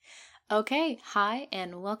Okay, hi,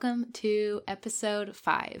 and welcome to episode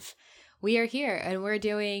 5. We are here and we're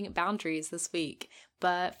doing boundaries this week.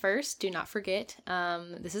 But first, do not forget,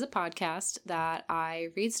 this is a podcast that I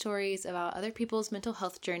read stories about other people's mental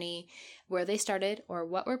health journey, where they started, or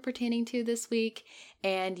what we're pertaining to this week.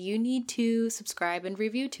 And you need to subscribe and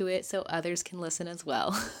review to it so others can listen as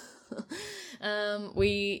well. I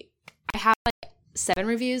have 7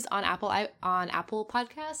 reviews on Apple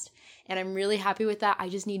Podcast, and I'm really happy with that. I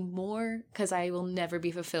just need more because I will never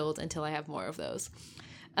be fulfilled until I have more of those.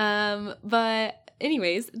 But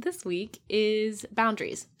anyways, this week is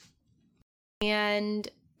boundaries. And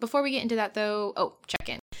before we get into that though, check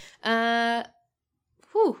in.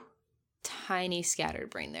 Tiny scattered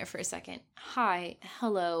brain there for a second. Hi,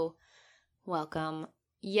 hello, welcome.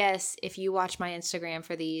 Yes, if you watch my Instagram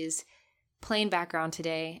for these, plain background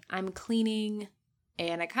today. I'm cleaning.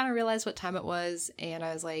 And I kind of realized what time it was, and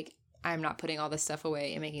I was like, I'm not putting all this stuff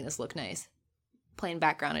away and making this look nice. Plain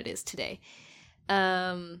background it is today.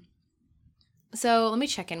 So let me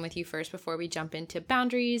check in with you first before we jump into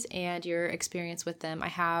boundaries and your experience with them. I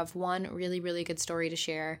have one really, really good story to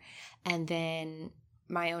share, and then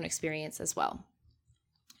my own experience as well.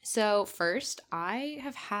 So first,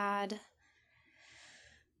 I've had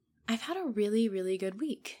a really, really good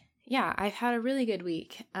week. Yeah, I've had a really good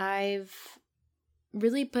week. I've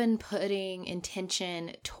really been putting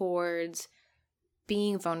intention towards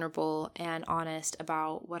being vulnerable and honest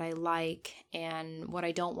about what I like and what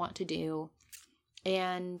I don't want to do.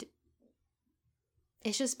 And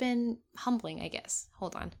it's just been humbling, I guess.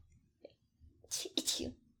 Hold on.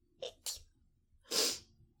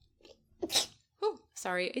 Oh,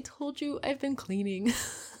 sorry. I told you I've been cleaning.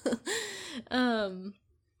 But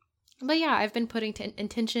yeah, I've been putting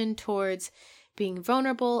intention towards being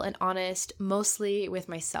vulnerable and honest, mostly with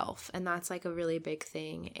myself. And that's like a really big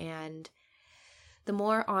thing. And the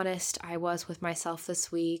more honest I was with myself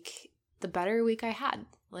this week, the better week I had.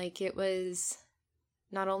 Like, it was,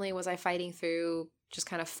 not only was I fighting through just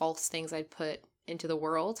kind of false things I'd put into the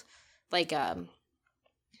world, like, I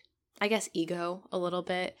guess ego a little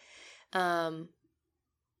bit.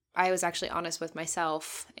 I was actually honest with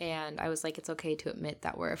myself, and I was like, it's okay to admit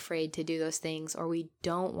that we're afraid to do those things, or we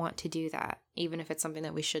don't want to do that, even if it's something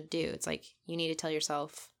that we should do. It's like, you need to tell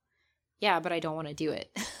yourself, yeah, but I don't want to do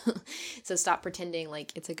it. So stop pretending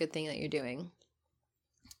like it's a good thing that you're doing.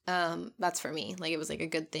 That's for me. Like, it was like a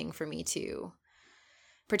good thing for me to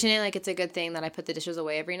pretending like it's a good thing that I put the dishes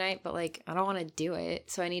away every night, but like, I don't want to do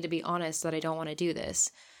it. So I need to be honest that I don't want to do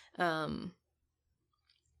this.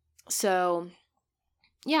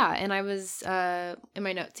 Yeah, and I was, in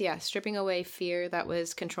my notes, stripping away fear that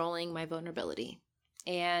was controlling my vulnerability.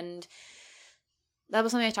 And that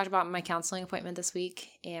was something I talked about in my counseling appointment this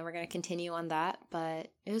week, and we're going to continue on that,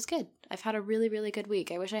 but it was good. I've had a really, really good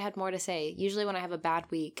week. I wish I had more to say. Usually when I have a bad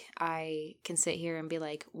week, I can sit here and be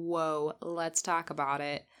like, whoa, let's talk about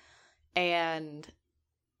it. And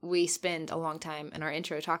we spend a long time in our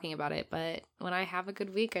intro talking about it, but when I have a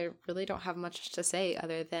good week, I really don't have much to say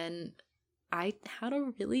other than I had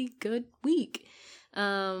a really good week.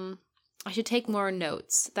 I should take more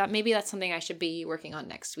notes. That's something I should be working on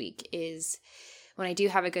next week, is when I do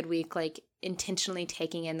have a good week, like intentionally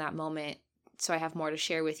taking in that moment so I have more to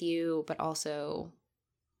share with you, but also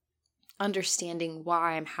understanding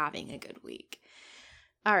why I'm having a good week.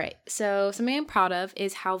 All right. So something I'm proud of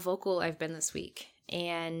is how vocal I've been this week.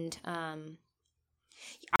 And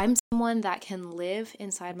I'm someone that can live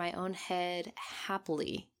inside my own head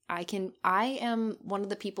happily. I am one of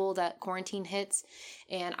the people that quarantine hits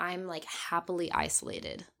and I'm like happily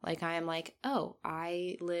isolated. Like, I am like, oh,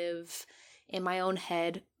 I live in my own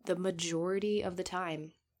head the majority of the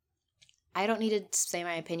time. I don't need to say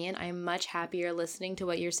my opinion. I'm much happier listening to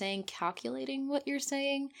what you're saying, calculating what you're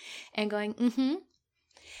saying, and going, mm-hmm.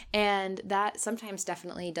 And that sometimes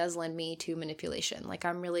definitely does lend me to manipulation. Like,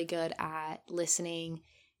 I'm really good at listening,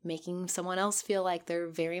 making someone else feel like they're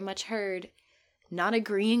very much heard, not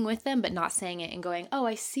agreeing with them, but not saying it, and going, oh,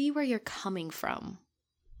 I see where you're coming from.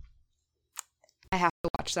 I have to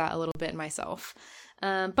watch that a little bit in myself.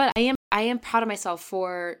 But I am proud of myself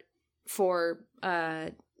for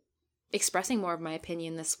expressing more of my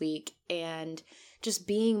opinion this week and just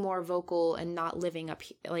being more vocal and not living up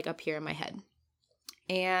here in my head.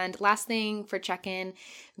 And last thing for check-in,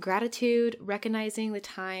 gratitude, recognizing the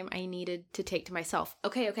time I needed to take to myself.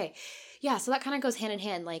 Okay. Yeah, so that kind of goes hand in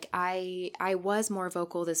hand. Like, I was more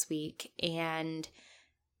vocal this week, and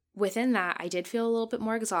within that, I did feel a little bit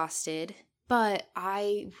more exhausted, but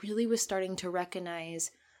I really was starting to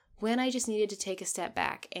recognize when I just needed to take a step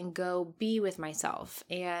back and go be with myself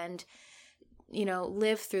and,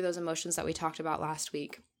 live through those emotions that we talked about last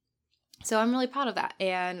week. So I'm really proud of that.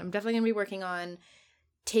 And I'm definitely going to be working on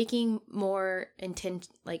taking more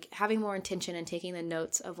intention, like having more intention and taking the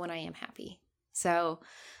notes of when I am happy. So,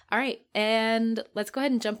 all right. And let's go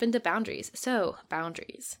ahead and jump into boundaries. So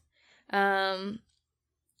boundaries.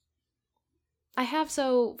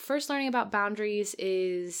 First learning about boundaries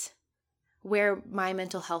is where my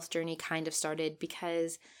mental health journey kind of started,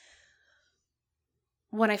 because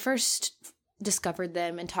when I first discovered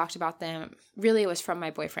them and talked about them, really it was from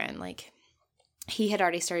my boyfriend. Like, he had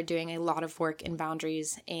already started doing a lot of work in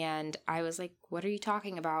boundaries, and I was like, what are you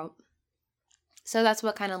talking about? So that's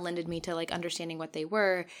what kind of lended me to like understanding what they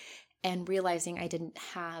were and realizing I didn't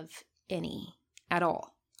have any at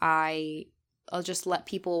all. I'll just let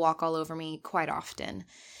people walk all over me quite often.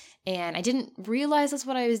 And I didn't realize that's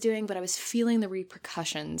what I was doing, but I was feeling the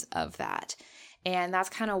repercussions of that. And that's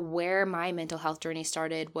kind of where my mental health journey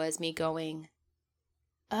started, was me going,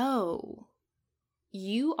 oh,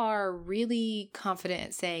 you are really confident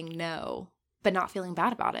at saying no, but not feeling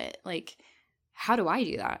bad about it. Like, how do I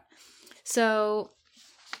do that? So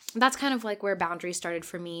that's kind of like where boundaries started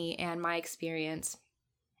for me and my experience.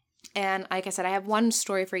 And like I said, I have one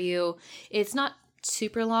story for you. It's not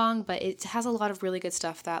super long, but it has a lot of really good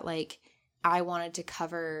stuff that like I wanted to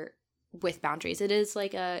cover with boundaries. It is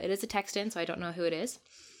a text in, so I don't know who it is.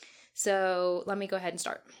 So let me go ahead and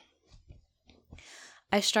start.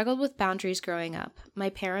 I struggled with boundaries growing up. My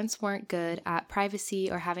parents weren't good at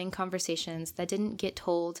privacy or having conversations that didn't get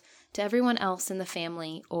told to everyone else in the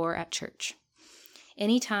family or at church.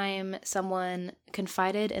 Anytime someone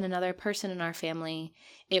confided in another person in our family,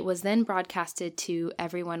 it was then broadcasted to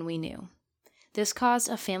everyone we knew. This caused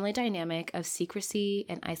a family dynamic of secrecy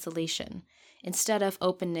and isolation instead of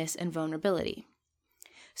openness and vulnerability.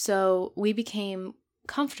 So we became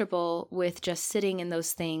comfortable with just sitting in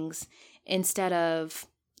those things instead of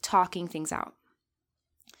talking things out.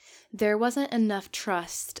 There wasn't enough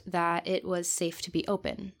trust that it was safe to be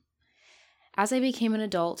open. As I became an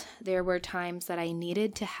adult, there were times that I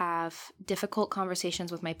needed to have difficult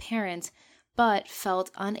conversations with my parents, but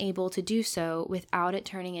felt unable to do so without it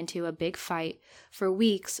turning into a big fight for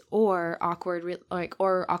weeks or awkward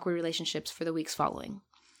relationships for the weeks following.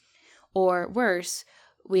 Or worse,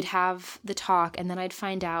 we'd have the talk and then I'd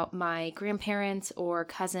find out my grandparents or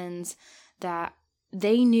cousins that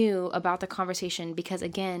they knew about the conversation because,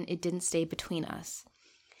 again, it didn't stay between us.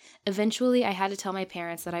 Eventually, I had to tell my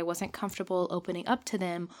parents that I wasn't comfortable opening up to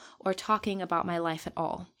them or talking about my life at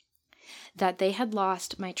all, that they had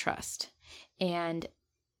lost my trust, and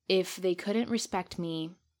if they couldn't respect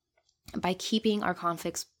me by keeping our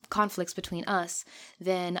conflicts between us,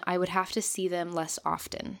 then I would have to see them less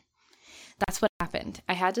often. That's what happened.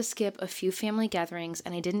 I had to skip a few family gatherings,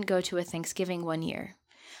 and I didn't go to a Thanksgiving one year.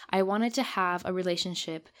 I wanted to have a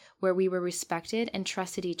relationship where we were respected and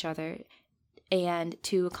trusted each other. And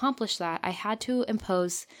to accomplish that, I had to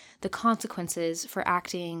impose the consequences for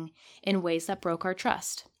acting in ways that broke our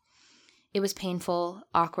trust. It was painful,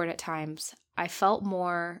 awkward at times. I felt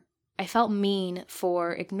mean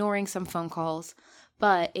for ignoring some phone calls,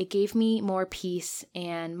 but it gave me more peace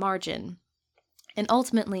and margin. And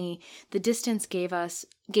ultimately, the distance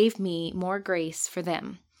gave me more grace for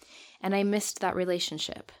them. And I missed that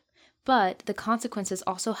relationship. But the consequences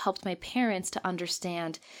also helped my parents to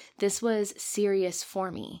understand this was serious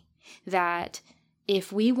for me, that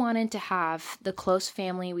if we wanted to have the close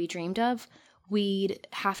family we dreamed of, we'd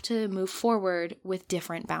have to move forward with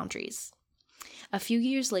different boundaries. A few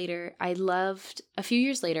years later, I loved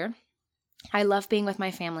being with my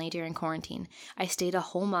family during quarantine. I stayed a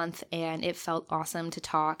whole month and it felt awesome to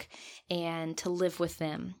talk and to live with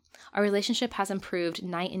them. Our relationship has improved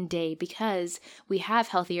night and day because we have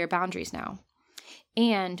healthier boundaries now.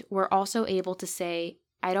 And we're also able to say,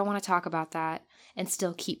 I don't want to talk about that, and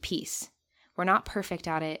still keep peace. We're not perfect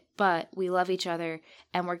at it, but we love each other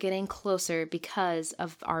and we're getting closer because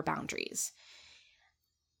of our boundaries.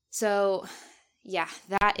 So, yeah,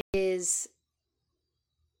 that is,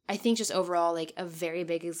 I think, just overall like a very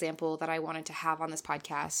big example that I wanted to have on this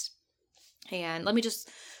podcast. And let me just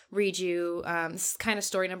read you, this is kind of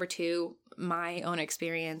story number 2, my own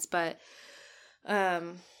experience, but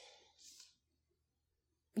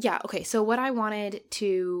okay, so what I wanted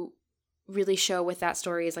to really show with that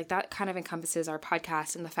story is like that kind of encompasses our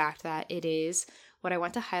podcast, and the fact that it is, what I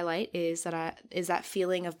want to highlight is that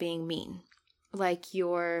feeling of being mean, like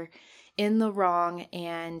you're in the wrong,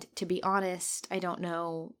 and to be honest, I don't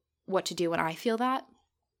know what to do when I feel that.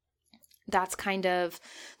 That's kind of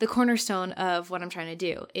the cornerstone of what I'm trying to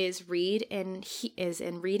do, is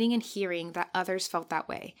in reading and hearing that others felt that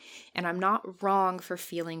way. And I'm not wrong for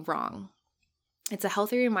feeling wrong. It's a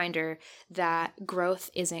healthy reminder that growth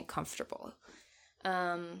isn't comfortable.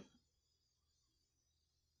 That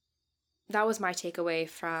was my takeaway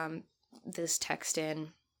from this text in.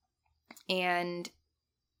 And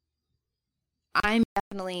I'm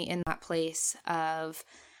definitely in that place of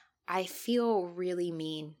I feel really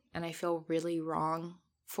mean and I feel really wrong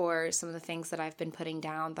for some of the things that I've been putting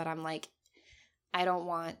down, that I'm like, I don't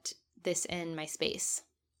want this in my space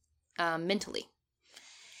mentally.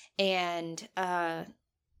 And, it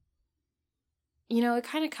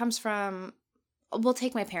kind of comes from, we'll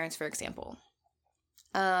take my parents, for example.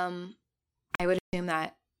 I would assume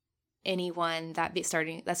that anyone that's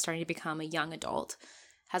starting to become a young adult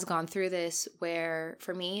has gone through this, where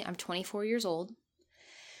for me, I'm 24 years old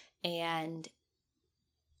and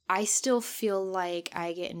I still feel like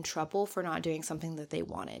I get in trouble for not doing something that they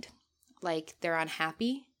wanted. Like they're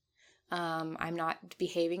unhappy. I'm not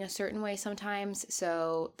behaving a certain way sometimes.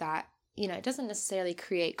 So that, it doesn't necessarily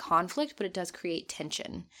create conflict, but it does create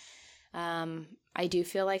tension. I do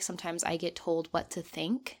feel like sometimes I get told what to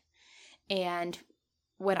think. And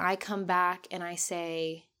when I come back and I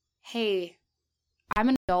say, hey, I'm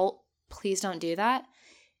an adult, please don't do that,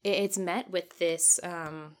 it's met with this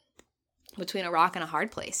between a rock and a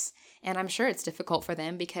hard place. And I'm sure it's difficult for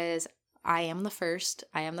them because I am the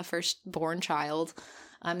firstborn child.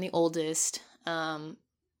 I'm the oldest.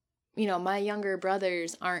 My younger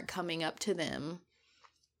brothers aren't coming up to them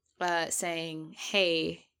saying,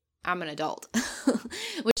 hey, I'm an adult,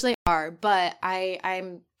 which they are. But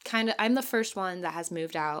I'm the first one that has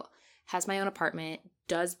moved out, has my own apartment,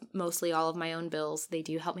 does mostly all of my own bills. They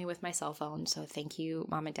do help me with my cell phone. So thank you,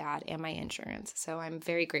 Mom and Dad, and my insurance. So I'm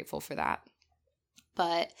very grateful for that.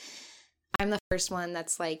 But I'm the first one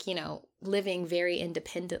that's living very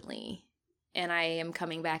independently. And I am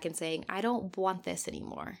coming back and saying, I don't want this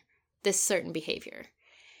anymore, this certain behavior.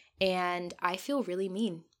 And I feel really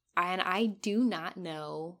mean. And I don't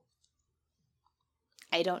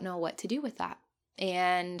know what to do with that.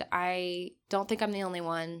 And I don't think I'm the only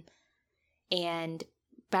one. And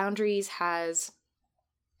boundaries has,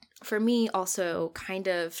 for me, also kind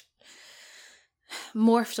of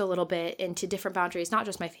morphed a little bit into different boundaries, not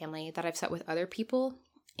just my family, that I've set with other people.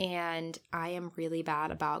 And I am really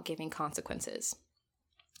bad about giving consequences.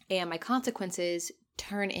 And my consequences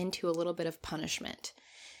turn into a little bit of punishment.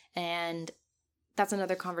 And that's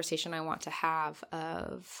another conversation I want to have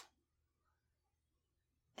of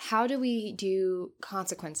how do we do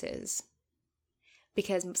consequences?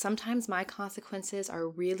 Because sometimes my consequences are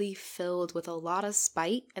really filled with a lot of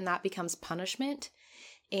spite, and that becomes punishment.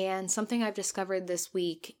 And something I've discovered this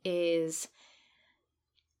week is,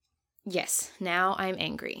 yes, now I'm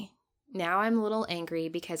angry. Now I'm a little angry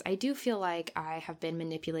because I do feel like I have been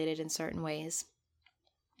manipulated in certain ways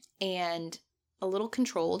and a little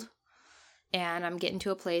controlled. And I'm getting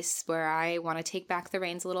to a place where I want to take back the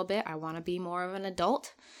reins a little bit. I want to be more of an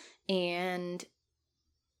adult. And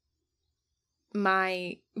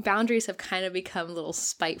my boundaries have kind of become a little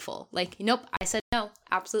spiteful. Like, nope, I said no,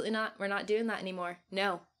 absolutely not. We're not doing that anymore.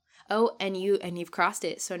 No. Oh, and you've crossed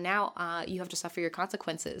it. So now you have to suffer your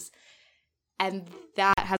consequences. And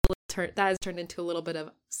that has turned into a little bit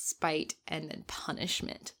of spite and then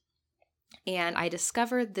punishment. And I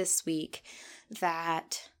discovered this week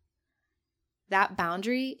that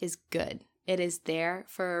boundary is good. It is there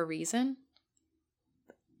for a reason.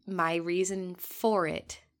 My reason for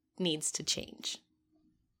it needs to change.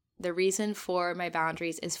 The reason for my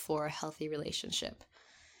boundaries is for a healthy relationship.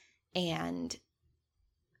 And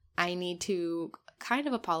I need to kind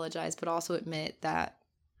of apologize, but also admit that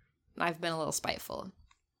I've been a little spiteful.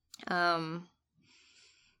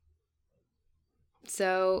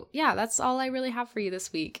 So yeah, that's all I really have for you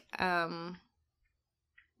this week.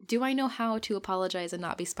 Do I know how to apologize and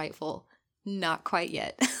not be spiteful? Not quite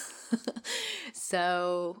yet.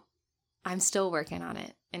 So I'm still working on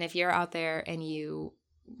it. And if you're out there and you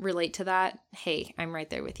relate to that, hey, I'm right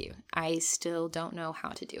there with you. I still don't know how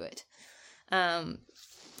to do it. I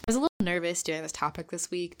was a little nervous doing this topic this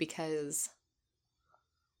week because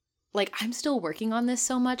I'm still working on this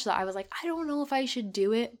so much that I was like, I don't know if I should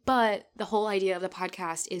do it. But the whole idea of the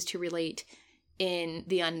podcast is to relate in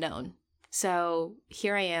the unknown. So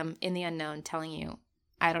here I am in the unknown telling you,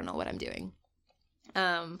 I don't know what I'm doing.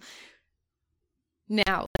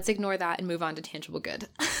 Now, let's ignore that and move on to tangible good.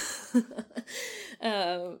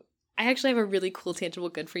 I actually have a really cool tangible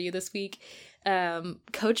good for you this week.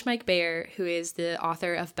 Coach Mike Bayer, who is the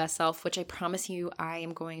author of Best Self, which I promise you I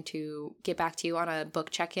am going to get back to you on a book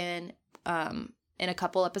check-in in a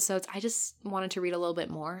couple episodes, I just wanted to read a little bit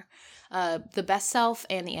more. The best self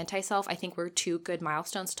and the anti-self, I think, were 2 good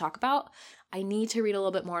milestones to talk about. I need to read a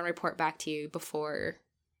little bit more and report back to you before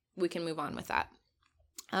we can move on with that.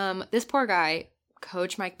 This poor guy,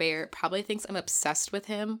 Coach Mike Bayer, probably thinks I'm obsessed with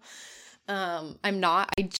him. I'm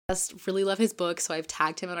not. I just really love his book, so I've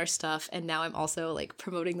tagged him in our stuff, and now I'm also like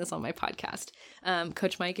promoting this on my podcast.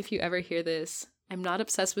 Coach Mike, if you ever hear this, I'm not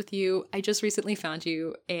obsessed with you. I just recently found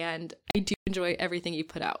you, and I do enjoy everything you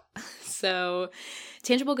put out. So,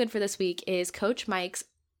 tangible good for this week is Coach Mike's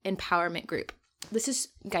empowerment group. This is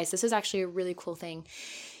actually a really cool thing.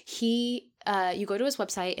 You go to his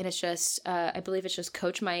website, and it's just, I believe it's just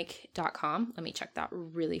coachmike.com. Let me check that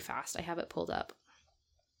really fast. I have it pulled up.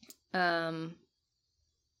 Oh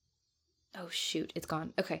shoot, it's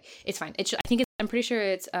gone. Okay, it's fine. I'm pretty sure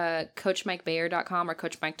it's coachmikebayer.com or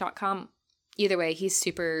coachmike.com. Either way, he's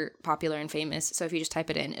super popular and famous, so if you just type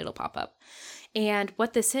it in, it'll pop up. And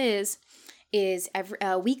what this is every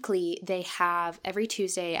weekly, they have every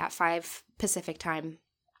Tuesday at 5 Pacific time,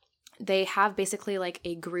 they have basically like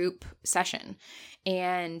a group session,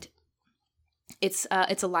 and it's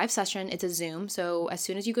a live session. It's a Zoom. So as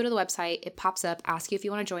soon as you go to the website, it pops up, ask you if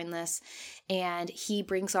you want to join this. And he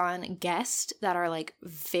brings on guests that are like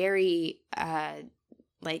very, have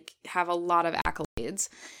a lot of accolades.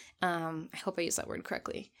 I hope I use that word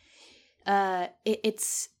correctly.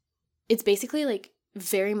 It's basically like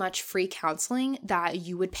very much free counseling that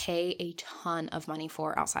you would pay a ton of money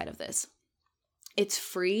for outside of this. It's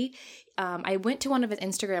free. I went to one of his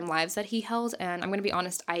Instagram lives that he held, and I'm going to be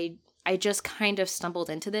honest, I just kind of stumbled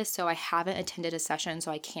into this, so I haven't attended a session,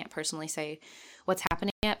 so I can't personally say what's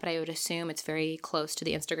happening yet, but I would assume it's very close to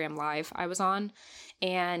the Instagram live I was on.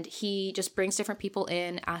 And he just brings different people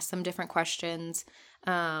in, asks them different questions,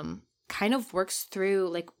 kind of works through,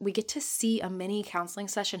 like, we get to see a mini counseling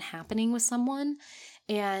session happening with someone,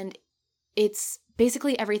 and it's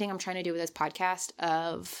basically everything I'm trying to do with this podcast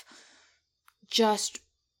of just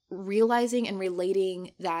realizing and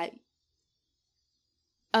relating that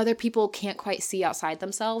other people can't quite see outside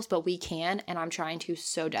themselves, but we can, and I'm trying to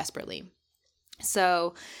so desperately.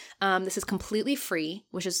 So this is completely free,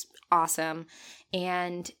 which is awesome,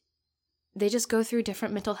 and they just go through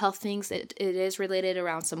different mental health things. It is related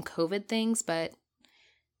around some COVID things, but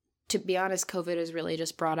to be honest, COVID has really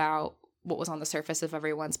just brought out what was on the surface of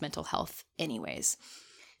everyone's mental health anyways.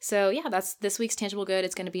 So yeah, that's this week's Tangible Good.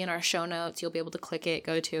 It's going to be in our show notes. You'll be able to click it,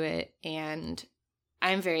 go to it, and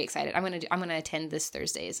I'm very excited. I'm gonna attend this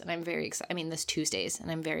Thursdays, and I'm very excited. This Tuesdays, and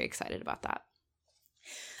I'm very excited about that.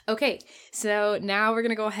 Okay, so now we're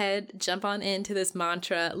gonna go ahead, jump on into this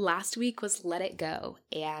mantra. Last week was let it go,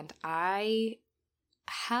 and I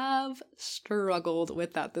have struggled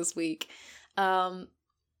with that this week. At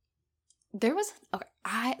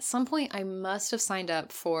some point I must have signed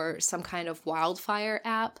up for some kind of wildfire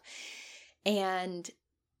app, and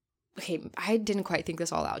okay, I didn't quite think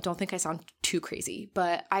this all out. Don't think I sound too crazy,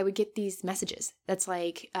 but I would get these messages that's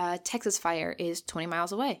like, Texas fire is 20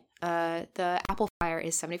 miles away. The Apple fire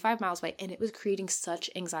is 75 miles away. And it was creating such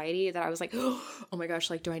anxiety that I was like, oh my gosh,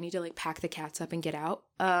 like, do I need to like pack the cats up and get out?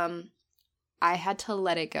 I had to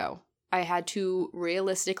let it go. I had to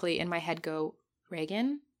realistically in my head go,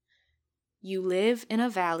 Reagan, you live in a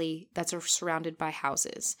valley that's surrounded by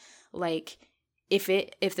houses. Like,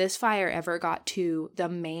 if this fire ever got to the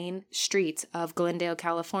main streets of Glendale,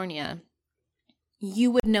 California,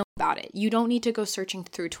 you would know about it. You don't need to go searching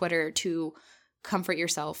through Twitter to comfort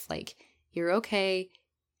yourself. Like, you're okay.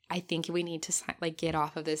 I think we need to like get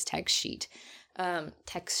off of this text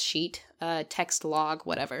log,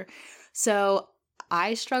 whatever. So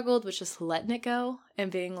I struggled with just letting it go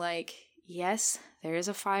and being like, yes, there is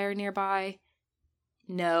a fire nearby.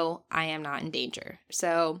 No, I am not in danger.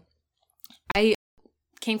 So I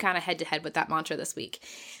came kind of head to head with that mantra this week.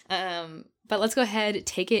 But let's go ahead,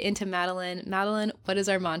 take it into Madeline. Madeline, what is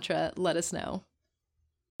our mantra? Let us know.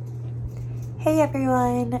 Hey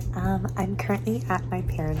everyone, I'm currently at my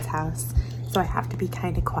parents' house, so I have to be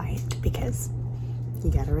kind of quiet because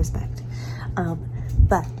you gotta respect.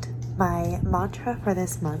 But my mantra for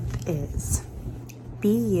this month is be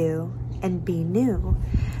you and be new.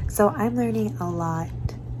 So I'm learning a lot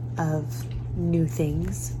of new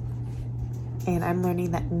things, and I'm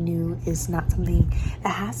learning that new is not something that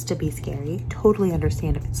has to be scary. Totally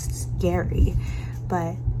understand if it's scary,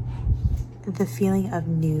 but the feeling of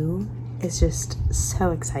new is just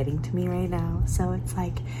so exciting to me right now. So it's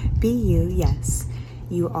like, be you, yes.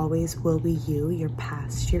 You always will be you, your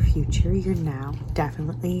past, your future, your now,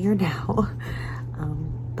 definitely your now.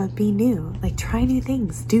 But be new, like try new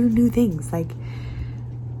things, do new things, like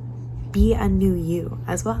be a new you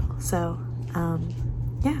as well. So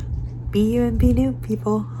Yeah, be you and be new,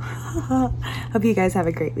 people. Hope you guys have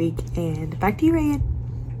a great week, and back to you, Rayan.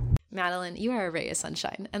 Madeline, you are a ray of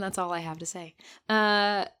sunshine, and that's all I have to say.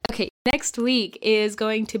 Okay, next week is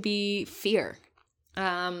going to be fear.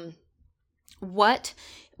 What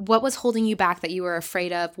was holding you back that you were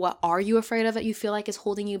afraid of? What are you afraid of that you feel like is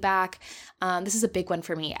holding you back? This is a big one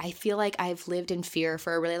for me. I feel like I've lived in fear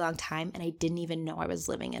for a really long time, and I didn't even know I was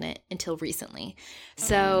living in it until recently.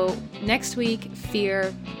 So next week,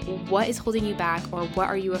 fear, what is holding you back, or what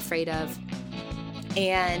are you afraid of?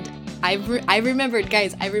 And I remembered,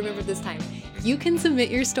 guys, I remembered this time. You can submit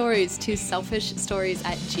your stories to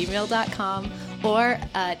selfishstories@gmail.com or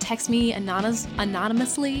text me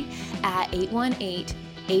anonymously at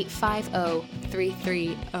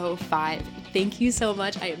 818-850-3305. Thank you so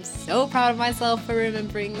much. I am so proud of myself for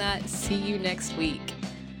remembering that. See you next week.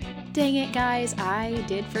 Dang it, guys, I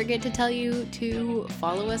did forget to tell you to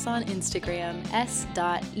follow us on Instagram,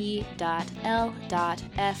 s.e.l.f.ish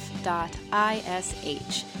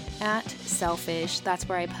 @selfish. That's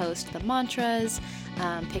where I post the mantras,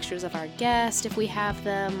 pictures of our guest if we have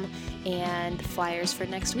them, and flyers for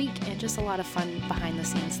next week, and just a lot of fun behind the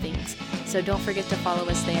scenes things. So don't forget to follow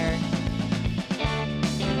us there.